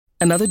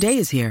Another day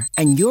is here,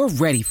 and you're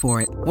ready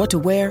for it. What to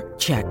wear?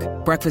 Check.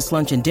 Breakfast,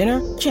 lunch, and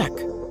dinner? Check.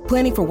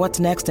 Planning for what's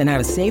next and how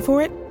to save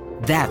for it?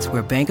 That's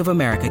where Bank of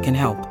America can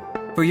help.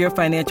 For your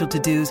financial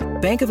to-dos,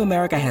 Bank of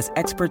America has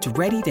experts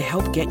ready to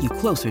help get you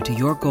closer to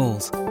your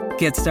goals.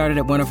 Get started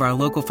at one of our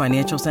local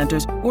financial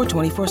centers or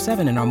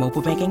 24/7 in our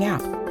mobile banking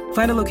app.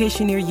 Find a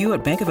location near you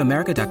at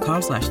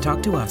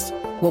bankofamerica.com/talktous.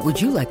 What would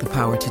you like the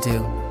power to do?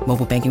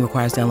 Mobile banking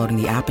requires downloading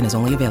the app and is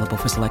only available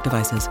for select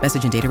devices.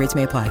 Message and data rates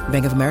may apply.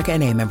 Bank of America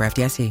N.A., member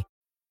FDIC.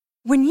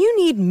 When you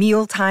need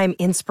mealtime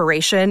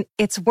inspiration,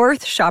 it's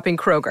worth shopping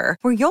Kroger,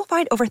 where you'll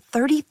find over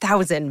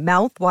 30,000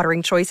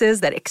 mouth-watering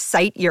choices that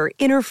excite your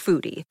inner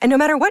foodie. And no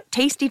matter what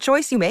tasty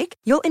choice you make,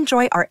 you'll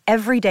enjoy our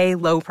everyday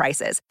low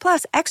prices,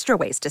 plus extra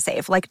ways to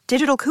save, like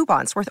digital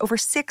coupons worth over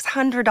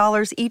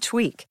 $600 each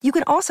week. You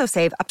can also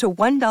save up to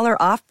 $1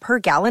 off per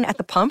gallon at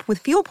the pump with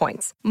fuel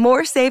points.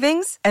 More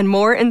savings and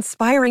more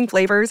inspiring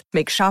flavors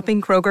make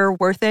shopping Kroger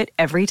worth it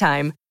every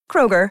time.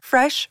 Kroger,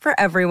 fresh for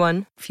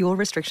everyone. Fuel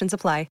restrictions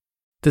apply.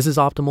 This is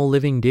Optimal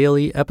Living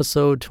Daily,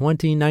 episode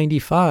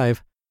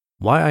 2095,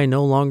 Why I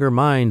No Longer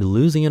Mind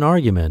Losing an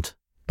Argument,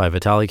 by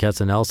Vitaly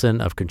Katsenelson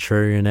of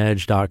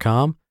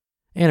ContrarianEdge.com.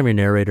 And I'm your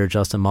narrator,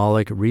 Justin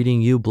Malik,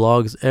 reading you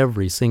blogs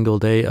every single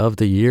day of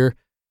the year.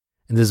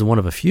 And this is one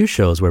of a few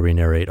shows where we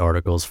narrate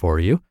articles for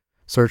you.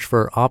 Search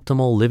for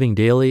Optimal Living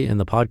Daily in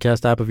the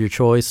podcast app of your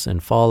choice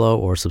and follow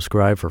or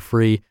subscribe for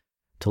free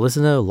to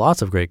listen to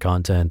lots of great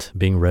content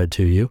being read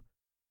to you.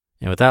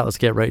 And with that, let's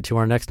get right to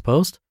our next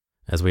post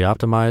as we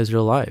optimize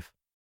your life.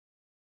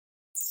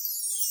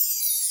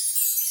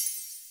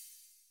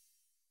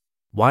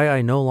 Why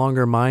I No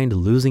Longer Mind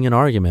Losing an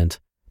Argument,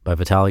 by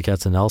Vitaly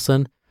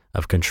Katsenelson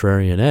of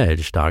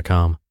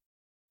ContrarianEdge.com.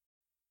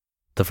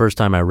 The first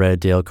time I read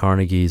Dale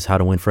Carnegie's How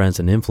to Win Friends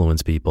and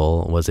Influence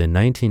People was in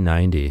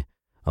 1990.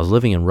 I was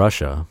living in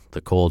Russia.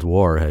 The Cold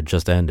War had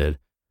just ended.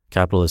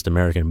 Capitalist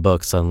American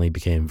books suddenly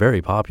became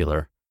very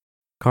popular.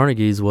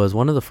 Carnegie's was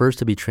one of the first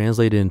to be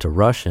translated into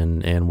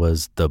Russian and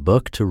was the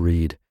book to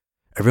read.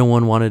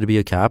 Everyone wanted to be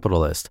a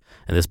capitalist,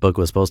 and this book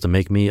was supposed to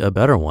make me a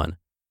better one.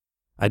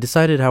 I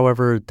decided,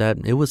 however, that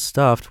it was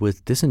stuffed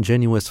with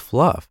disingenuous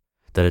fluff,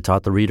 that it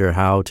taught the reader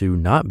how to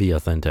not be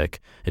authentic.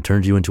 It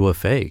turned you into a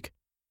fake.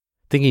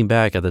 Thinking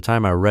back, at the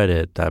time I read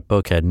it, that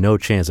book had no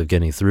chance of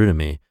getting through to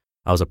me.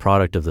 I was a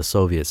product of the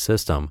Soviet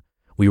system.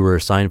 We were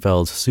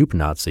Seinfeld's soup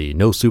Nazi,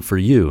 no soup for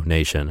you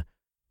nation.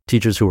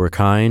 Teachers who were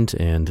kind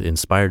and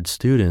inspired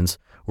students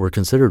were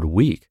considered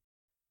weak.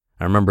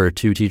 I remember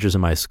 2 teachers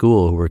in my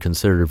school who were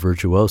considered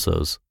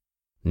virtuosos.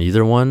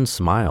 Neither one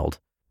smiled.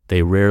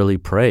 They rarely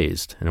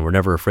praised and were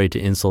never afraid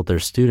to insult their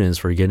students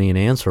for getting an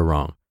answer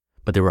wrong.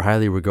 But they were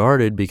highly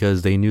regarded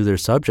because they knew their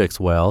subjects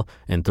well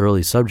and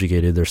thoroughly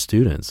subjugated their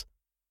students.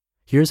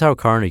 Here's how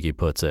Carnegie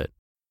puts it,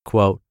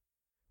 quote,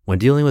 "When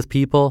dealing with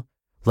people,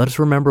 let us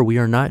remember we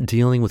are not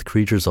dealing with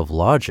creatures of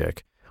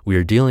logic. We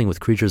are dealing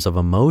with creatures of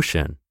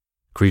emotion.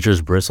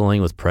 Creatures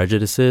bristling with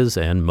prejudices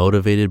and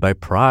motivated by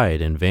pride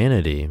and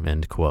vanity,"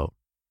 end quote.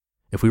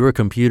 If we were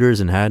computers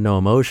and had no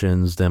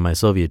emotions, then my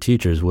Soviet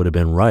teachers would have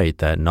been right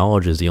that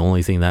knowledge is the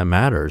only thing that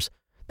matters.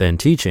 Then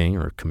teaching,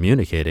 or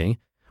communicating,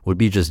 would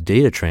be just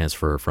data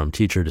transfer from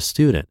teacher to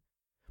student.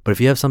 But if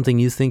you have something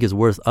you think is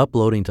worth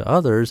uploading to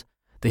others,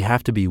 they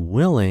have to be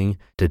willing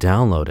to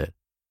download it.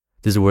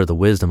 This is where the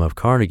wisdom of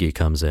Carnegie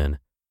comes in.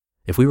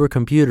 If we were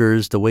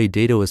computers, the way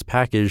data was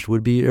packaged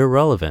would be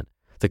irrelevant.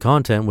 The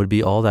content would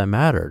be all that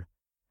mattered.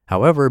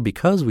 However,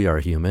 because we are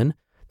human,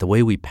 the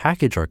way we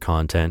package our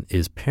content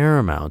is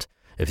paramount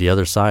if the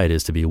other side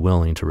is to be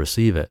willing to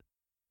receive it.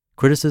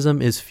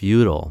 Criticism is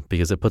futile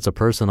because it puts a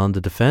person on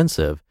the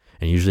defensive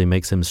and usually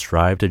makes him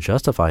strive to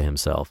justify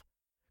himself.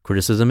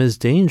 Criticism is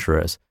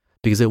dangerous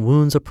because it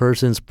wounds a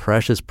person's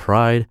precious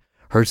pride,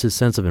 hurts his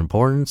sense of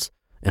importance,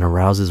 and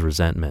arouses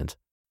resentment.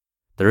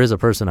 There is a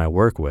person I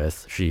work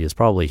with. She is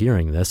probably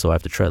hearing this, so I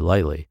have to tread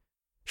lightly.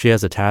 She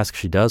has a task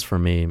she does for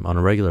me on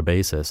a regular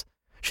basis.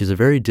 She's a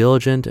very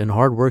diligent and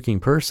hardworking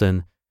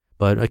person,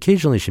 but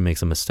occasionally she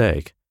makes a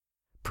mistake.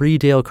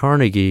 Pre-Dale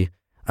Carnegie,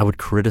 I would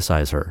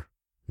criticize her.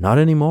 Not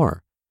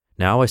anymore.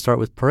 Now I start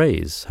with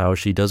praise, how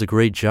she does a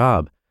great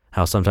job,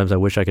 how sometimes I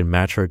wish I could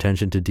match her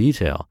attention to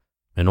detail,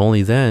 and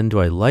only then do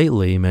I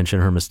lightly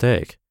mention her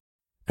mistake.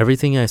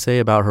 Everything I say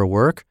about her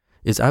work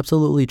is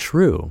absolutely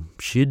true.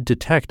 She'd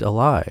detect a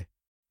lie.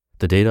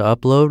 The data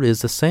upload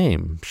is the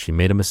same. She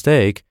made a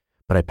mistake,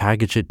 but I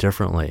package it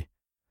differently.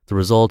 The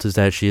result is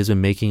that she has been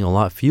making a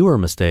lot fewer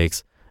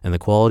mistakes, and the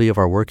quality of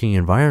our working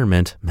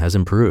environment has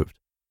improved.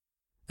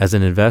 As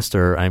an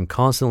investor, I'm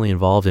constantly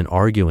involved in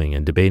arguing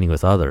and debating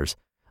with others.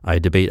 I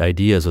debate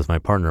ideas with my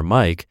partner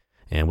Mike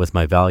and with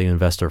my value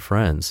investor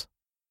friends.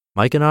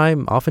 Mike and I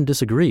often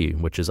disagree,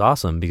 which is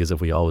awesome because if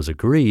we always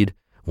agreed,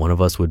 one of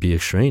us would be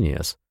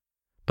extraneous.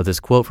 But this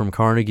quote from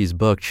Carnegie's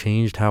book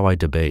changed how I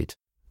debate.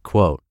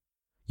 Quote,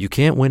 "You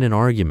can't win an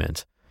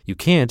argument. You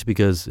can't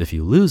because if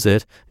you lose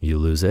it, you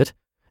lose it.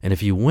 And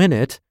if you win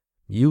it,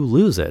 you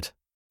lose it.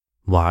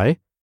 Why?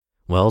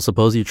 Well,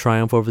 suppose you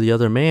triumph over the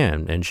other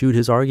man and shoot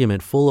his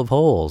argument full of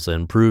holes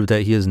and prove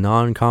that he is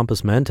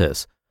non-compos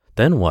mentis.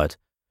 Then what?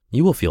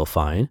 You will feel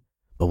fine.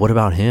 But what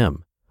about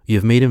him? You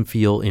have made him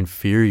feel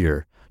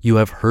inferior. You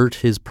have hurt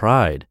his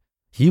pride.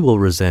 He will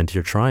resent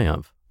your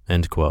triumph."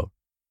 End quote.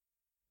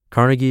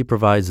 Carnegie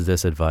provides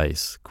this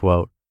advice,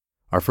 quote,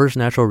 "Our first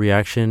natural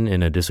reaction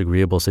in a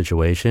disagreeable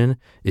situation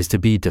is to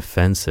be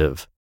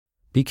defensive.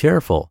 Be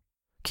careful.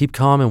 Keep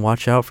calm and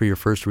watch out for your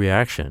first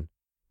reaction.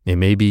 It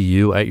may be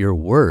you at your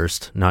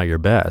worst, not your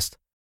best.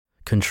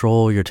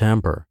 Control your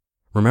temper.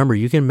 Remember,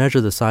 you can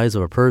measure the size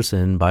of a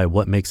person by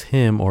what makes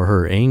him or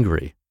her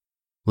angry.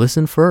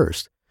 Listen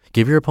first.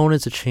 Give your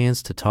opponents a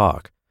chance to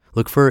talk.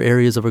 Look for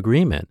areas of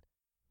agreement.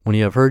 When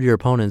you have heard your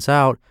opponents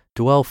out,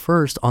 dwell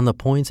first on the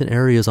points and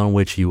areas on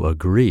which you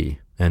agree."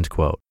 End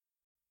quote.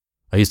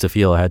 I used to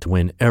feel I had to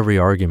win every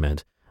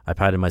argument. I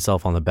patted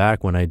myself on the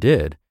back when I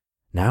did.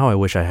 Now I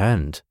wish I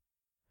hadn't.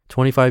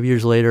 25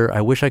 years later,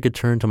 I wish I could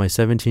turn to my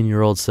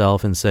 17-year-old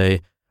self and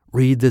say,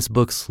 "Read this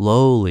book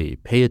slowly.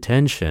 Pay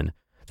attention.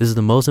 This is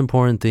the most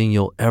important thing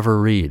you'll ever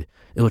read.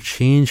 It will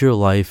change your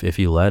life if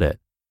you let it."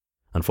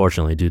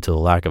 Unfortunately, due to the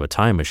lack of a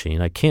time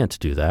machine, I can't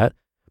do that,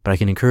 but I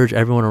can encourage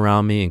everyone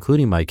around me,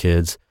 including my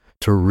kids,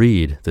 to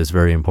read this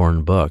very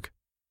important book.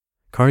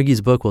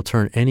 Carnegie's book will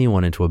turn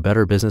anyone into a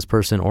better business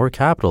person or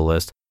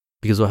capitalist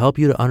because it will help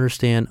you to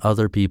understand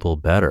other people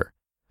better.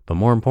 But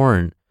more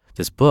important,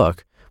 this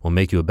book will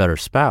make you a better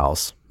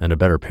spouse and a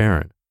better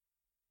parent.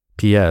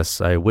 P.S.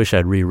 I wish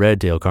I'd reread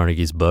Dale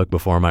Carnegie's book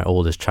before my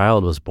oldest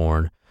child was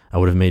born. I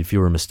would have made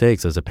fewer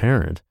mistakes as a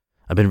parent.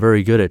 I've been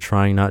very good at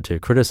trying not to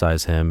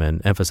criticize him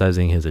and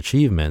emphasizing his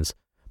achievements,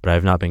 but I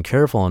have not been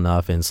careful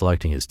enough in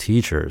selecting his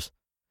teachers.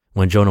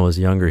 When Jonah was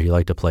younger, he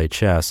liked to play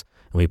chess,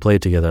 and we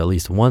played together at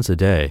least once a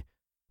day.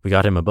 We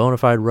got him a bona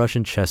fide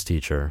Russian chess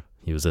teacher.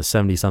 He was a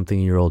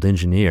 70-something-year-old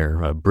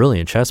engineer, a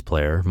brilliant chess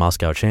player,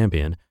 Moscow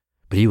champion,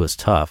 but he was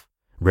tough,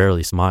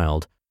 rarely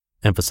smiled,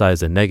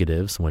 emphasized the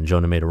negatives when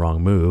Jonah made a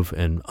wrong move,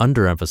 and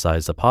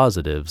underemphasized the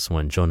positives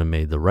when Jonah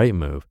made the right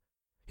move.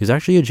 He was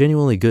actually a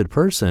genuinely good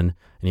person,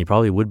 and he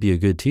probably would be a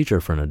good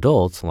teacher for an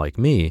adult like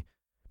me,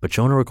 but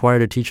Jonah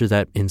required a teacher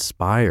that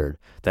inspired,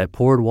 that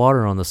poured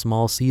water on the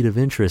small seed of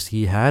interest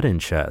he had in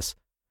chess.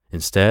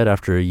 Instead,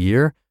 after a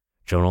year,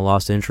 Jonah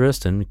lost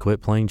interest and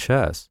quit playing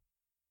chess.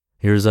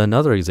 Here's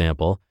another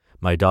example.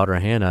 My daughter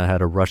Hannah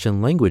had a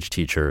Russian language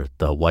teacher,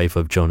 the wife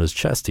of Jonah's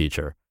chess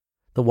teacher.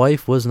 The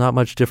wife was not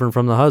much different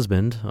from the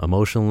husband,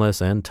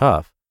 emotionless and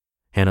tough.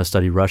 Hannah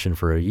studied Russian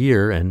for a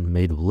year and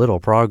made little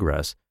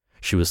progress.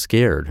 She was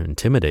scared,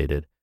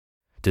 intimidated.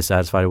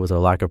 Dissatisfied with her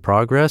lack of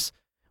progress,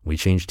 we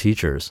changed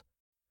teachers.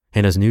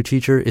 Hannah's new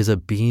teacher is a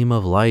beam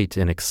of light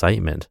and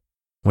excitement.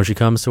 When she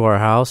comes to our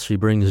house, she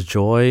brings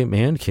joy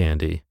and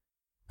candy.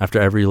 After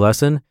every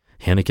lesson,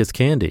 Hannah gets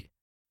candy.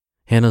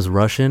 Hannah's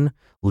Russian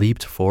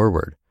leaped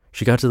forward.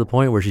 She got to the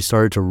point where she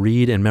started to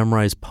read and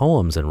memorize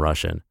poems in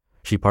Russian.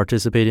 She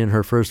participated in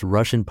her first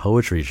Russian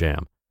poetry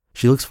jam.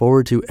 She looks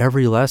forward to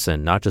every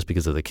lesson, not just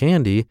because of the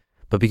candy,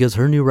 but because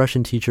her new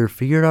Russian teacher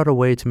figured out a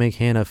way to make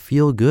Hannah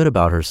feel good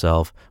about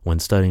herself when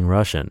studying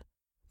Russian.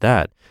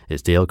 That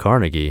is Dale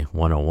Carnegie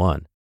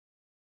 101.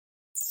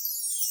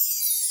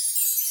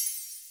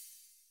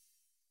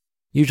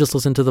 You just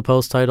listened to the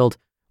post titled,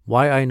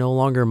 "Why I No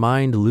Longer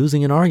Mind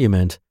Losing an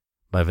Argument"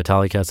 by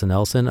Vitaly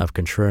Katsenelson of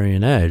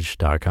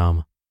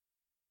ContrarianEdge.com.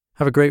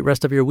 Have a great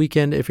rest of your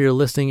weekend if you're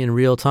listening in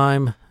real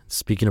time.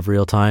 Speaking of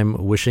real time,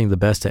 wishing the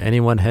best to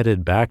anyone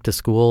headed back to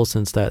school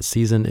since that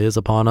season is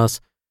upon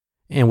us,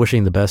 and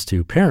wishing the best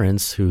to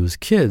parents whose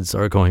kids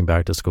are going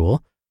back to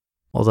school,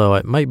 although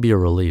it might be a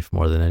relief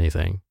more than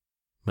anything.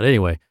 But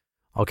anyway,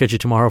 I'll catch you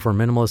tomorrow for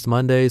Minimalist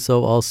Monday,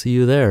 so I'll see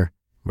you there,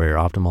 where your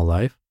optimal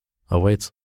life awaits.